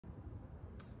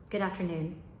Good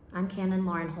afternoon. I'm Canon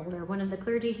Holder, one of the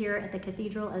clergy here at the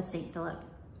Cathedral of St. Philip,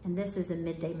 and this is a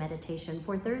midday meditation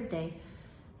for Thursday,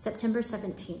 September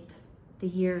 17th, the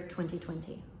year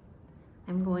 2020.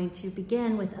 I'm going to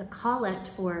begin with a collect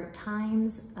for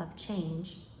Times of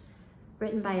Change,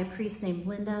 written by a priest named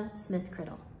Linda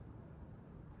Smith-Criddle.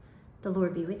 The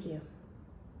Lord be with you.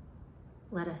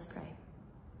 Let us pray.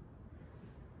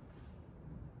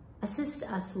 Assist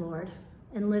us, Lord,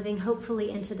 in living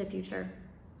hopefully into the future.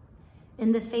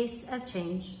 In the face of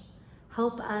change,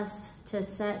 help us to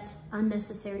set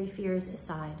unnecessary fears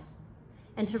aside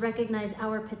and to recognize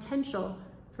our potential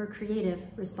for creative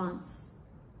response.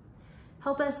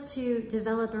 Help us to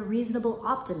develop a reasonable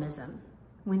optimism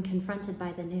when confronted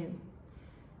by the new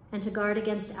and to guard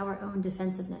against our own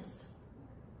defensiveness.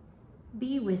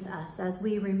 Be with us as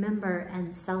we remember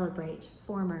and celebrate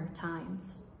former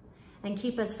times and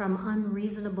keep us from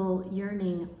unreasonable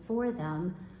yearning for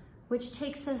them, which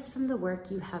takes us from the work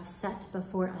you have set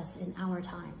before us in our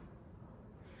time.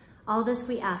 All this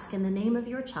we ask in the name of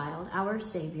your child, our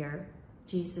Savior,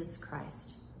 Jesus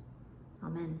Christ.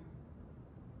 Amen.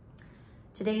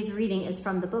 Today's reading is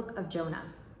from the book of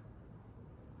Jonah.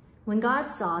 When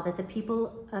God saw that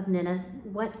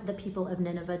what the people of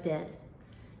Nineveh did,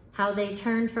 how they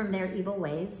turned from their evil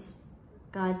ways,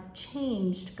 God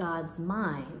changed God's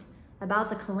mind about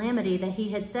the calamity that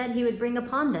he had said he would bring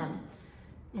upon them,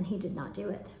 and he did not do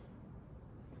it.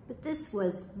 But this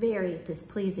was very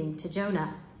displeasing to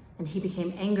Jonah, and he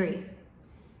became angry.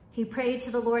 He prayed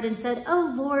to the Lord and said,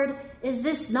 "Oh Lord, is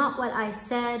this not what I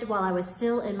said while I was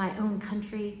still in my own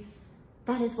country?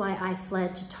 That is why I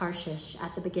fled to Tarshish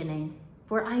at the beginning,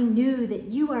 for I knew that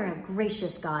you are a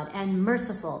gracious God and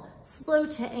merciful, slow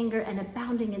to anger and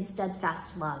abounding in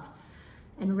steadfast love,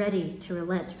 and ready to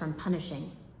relent from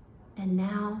punishing. And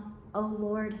now, O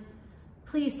Lord,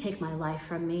 please take my life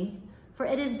from me, for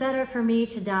it is better for me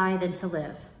to die than to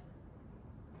live."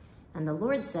 And the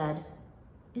Lord said,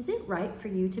 "Is it right for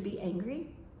you to be angry?"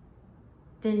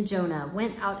 Then Jonah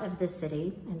went out of the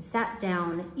city and sat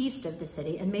down east of the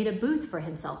city and made a booth for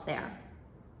himself there.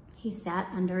 He sat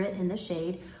under it in the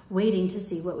shade, waiting to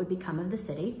see what would become of the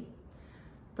city.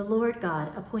 The Lord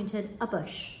God appointed a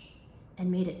bush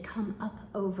and made it come up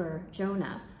over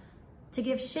Jonah to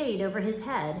give shade over his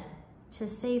head, to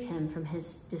save him from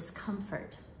his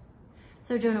discomfort.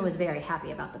 So Jonah was very happy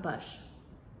about the bush.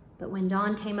 But when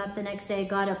dawn came up the next day,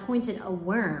 God appointed a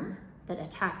worm that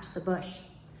attacked the bush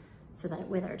so that it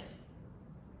withered.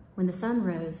 When the sun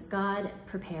rose, God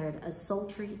prepared a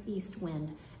sultry east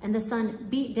wind, and the sun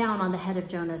beat down on the head of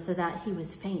Jonah so that he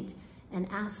was faint and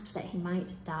asked that he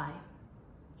might die.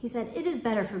 He said, "It is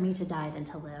better for me to die than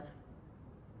to live."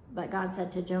 But God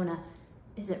said to Jonah,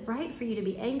 "Is it right for you to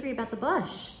be angry about the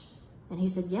bush?" And he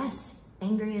said, "Yes,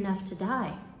 angry enough to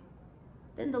die."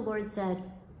 Then the Lord said,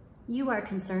 "You are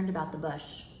concerned about the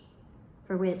bush,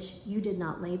 for which you did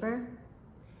not labor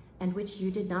and which you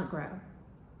did not grow.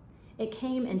 It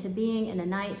came into being in a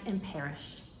night and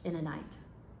perished in a night.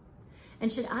 And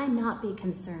should I not be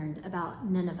concerned about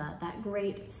Nineveh, that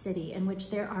great city in which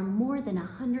there are more than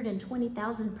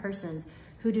 120,000 persons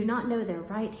who do not know their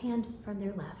right hand from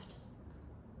their left,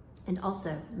 and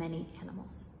also many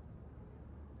animals?"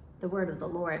 The word of the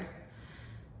Lord.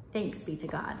 Thanks be to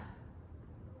God.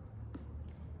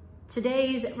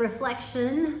 Today's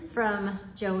reflection from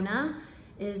Jonah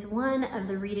is one of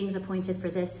the readings appointed for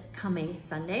this coming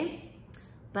Sunday,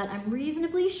 but I'm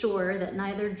reasonably sure that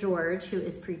neither George, who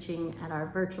is preaching at our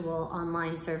virtual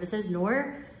online services,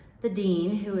 nor the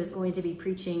dean, who is going to be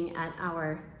preaching at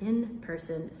our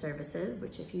in-person services,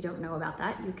 which if you don't know about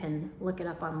that, you can look it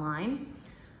up online.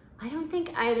 I don't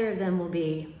think either of them will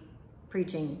be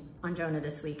preaching on Jonah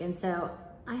this week, and so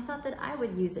I thought that I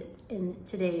would use it in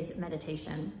today's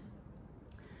meditation.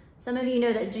 Some of you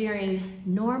know that during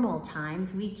normal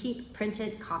times, we keep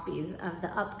printed copies of the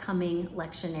upcoming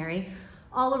lectionary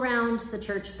all around the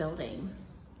church building,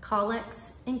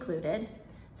 collects included,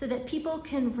 so that people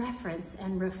can reference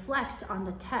and reflect on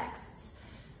the texts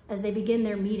as they begin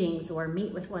their meetings or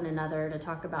meet with one another to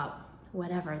talk about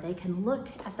whatever. They can look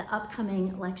at the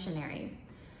upcoming lectionary.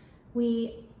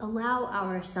 We allow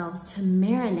ourselves to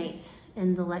marinate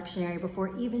in the lectionary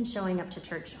before even showing up to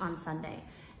church on Sunday.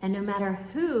 And no matter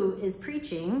who is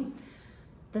preaching,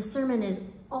 the sermon is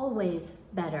always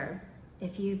better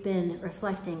if you've been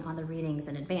reflecting on the readings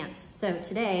in advance. So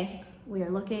today we are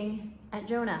looking at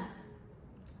Jonah.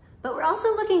 But we're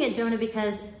also looking at Jonah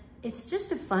because it's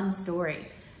just a fun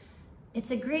story.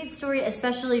 It's a great story,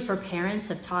 especially for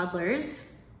parents of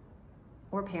toddlers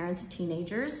or parents of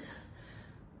teenagers.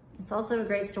 It's also a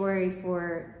great story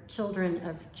for children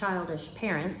of childish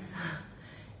parents.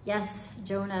 Yes,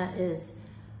 Jonah is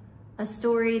a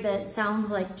story that sounds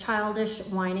like childish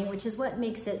whining, which is what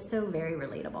makes it so very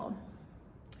relatable.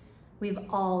 We've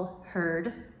all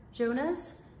heard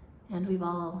Jonahs, and we've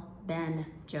all been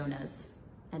Jonahs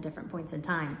at different points in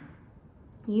time.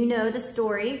 You know the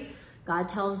story. God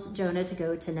tells Jonah to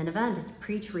go to Nineveh and to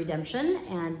preach redemption,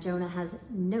 and Jonah has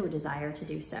no desire to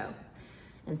do so.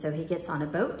 And so he gets on a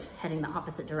boat heading the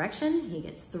opposite direction. He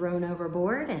gets thrown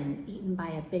overboard and eaten by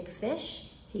a big fish.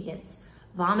 He gets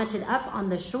vomited up on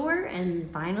the shore,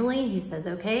 and finally he says,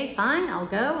 okay, fine, I'll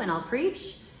go and I'll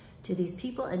preach to these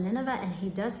people in Nineveh, and he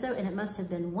does so, and it must have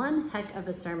been one heck of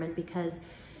a sermon because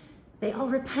they all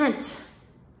repent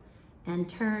and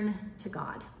turn to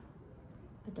God.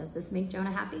 But does this make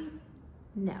Jonah happy?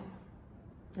 No.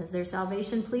 Does their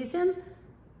salvation please him?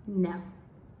 No.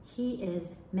 He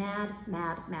is mad,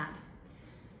 mad, mad.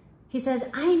 He says,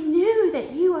 I knew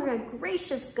that you are a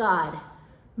gracious God,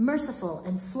 merciful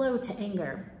and slow to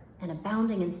anger, and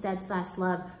abounding in steadfast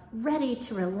love, ready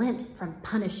to relent from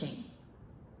punishing.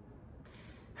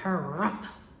 Harump.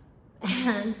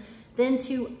 And then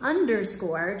to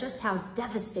underscore just how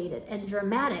devastated and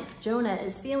dramatic Jonah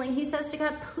is feeling, he says to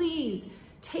God, please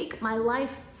take my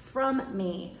life from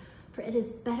me, for it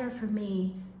is better for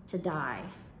me to die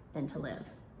than to live.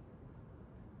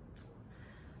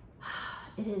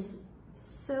 It is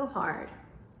so hard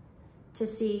to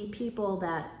see people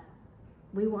that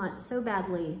we want so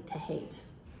badly to hate,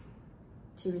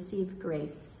 to receive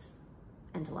grace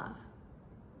and to love.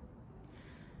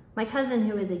 My cousin,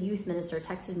 who is a youth minister,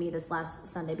 texted me this last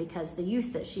Sunday because the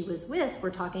youth that she was with were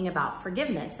talking about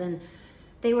forgiveness, and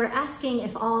they were asking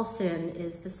if all sin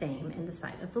is the same in the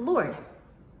sight of the Lord.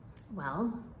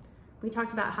 Well, we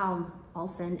talked about how all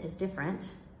sin is different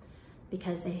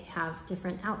because they have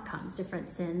different outcomes. Different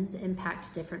sins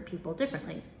impact different people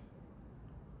differently.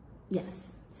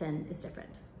 Yes, sin is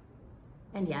different.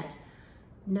 And yet,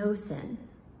 no sin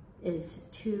is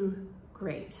too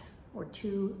great or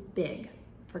too big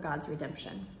for God's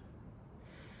redemption.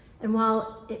 And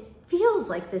while it feels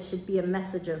like this should be a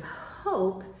message of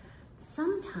hope,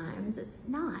 sometimes it's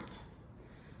not.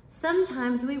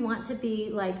 Sometimes we want to be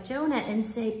like Jonah and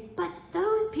say, but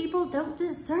those people don't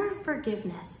deserve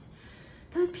forgiveness.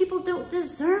 Those people don't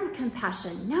deserve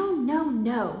compassion. No, no,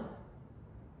 no.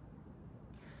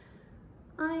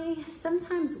 I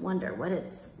sometimes wonder what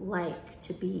it's like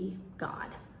to be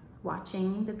God,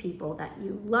 watching the people that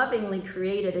you lovingly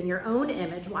created in your own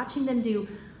image, watching them do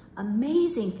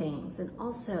amazing things, and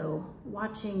also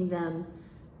watching them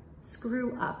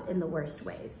screw up in the worst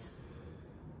ways.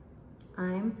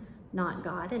 I'm not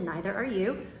God, and neither are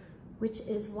you, which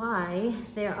is why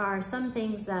there are some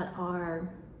things that are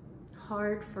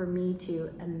hard for me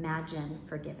to imagine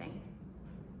forgiving.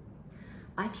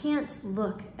 I can't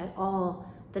look at all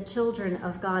the children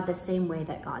of God the same way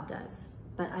that God does,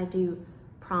 but I do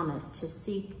promise to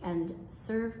seek and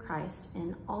serve Christ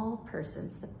in all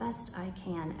persons the best I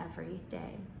can every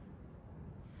day.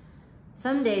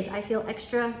 Some days I feel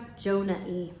extra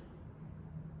Jonah-y.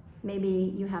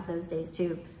 Maybe you have those days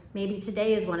too. Maybe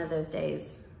today is one of those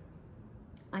days.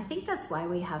 I think that's why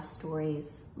we have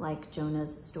stories like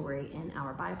Jonah's story in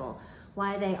our Bible,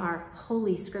 why they are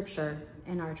holy scripture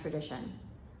in our tradition.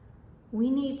 We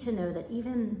need to know that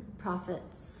even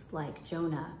prophets like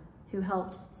Jonah, who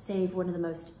helped save one of the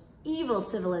most evil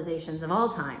civilizations of all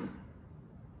time,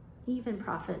 even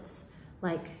prophets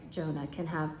like Jonah can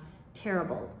have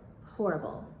terrible,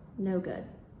 horrible, no good,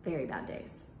 very bad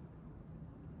days.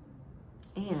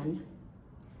 And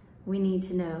we need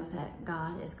to know that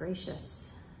God is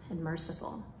gracious and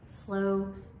merciful,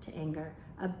 slow to anger,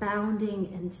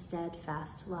 abounding in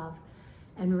steadfast love,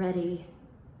 and ready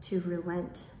to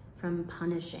relent from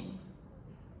punishing,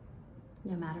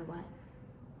 no matter what.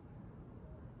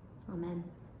 Amen.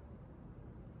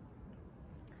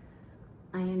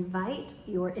 I invite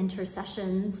your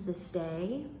intercessions this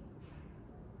day.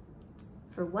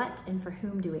 For what and for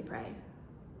whom do we pray?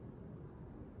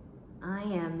 I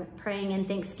am praying in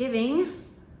thanksgiving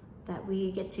that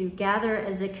we get to gather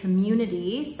as a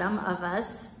community, some of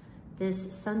us,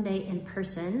 this Sunday in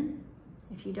person.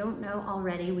 If you don't know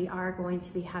already, we are going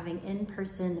to be having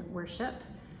in-person worship.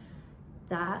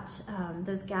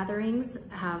 Those gatherings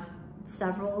have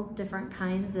several different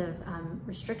kinds of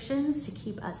restrictions to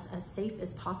keep us as safe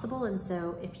as possible. And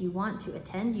so if you want to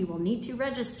attend, you will need to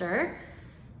register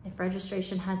if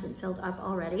registration hasn't filled up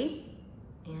already.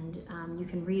 And you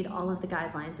can read all of the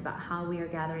guidelines about how we are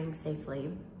gathering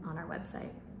safely on our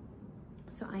website.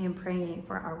 So I am praying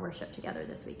for our worship together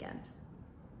this weekend.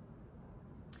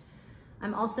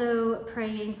 I'm also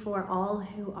praying for all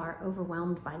who are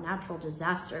overwhelmed by natural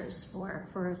disasters, for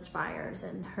forest fires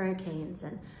and hurricanes,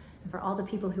 and for all the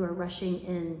people who are rushing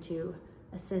in to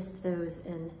assist those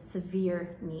in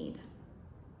severe need.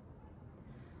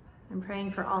 I'm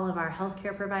praying for all of our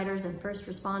healthcare providers and first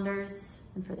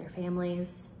responders and for their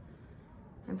families.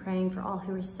 I'm praying for all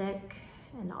who are sick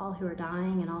and all who are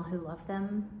dying and all who love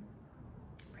them.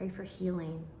 Pray for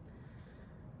healing,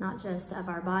 not just of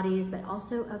our bodies, but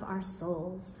also of our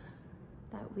souls,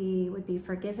 that we would be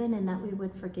forgiven and that we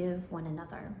would forgive one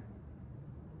another.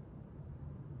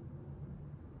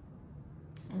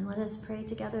 And let us pray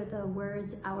together the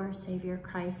words our Savior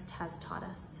Christ has taught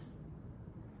us.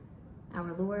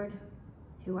 Our Lord,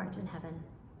 who art in heaven,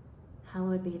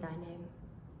 hallowed be thy name.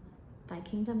 Thy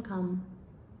kingdom come,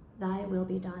 thy will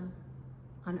be done,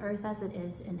 on earth as it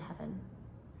is in heaven.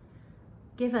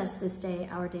 Give us this day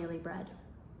our daily bread,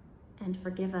 and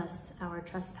forgive us our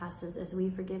trespasses as we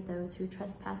forgive those who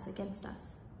trespass against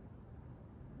us.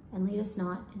 And lead us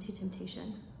not into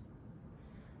temptation,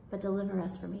 but deliver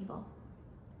us from evil.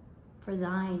 For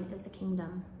thine is the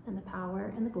kingdom and the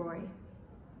power and the glory,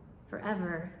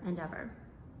 forever and ever.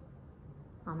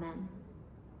 Amen.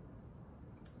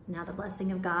 Now the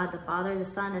blessing of God, the Father, the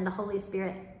Son, and the Holy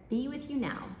Spirit be with you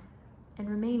now and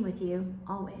remain with you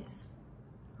always.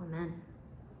 Amen.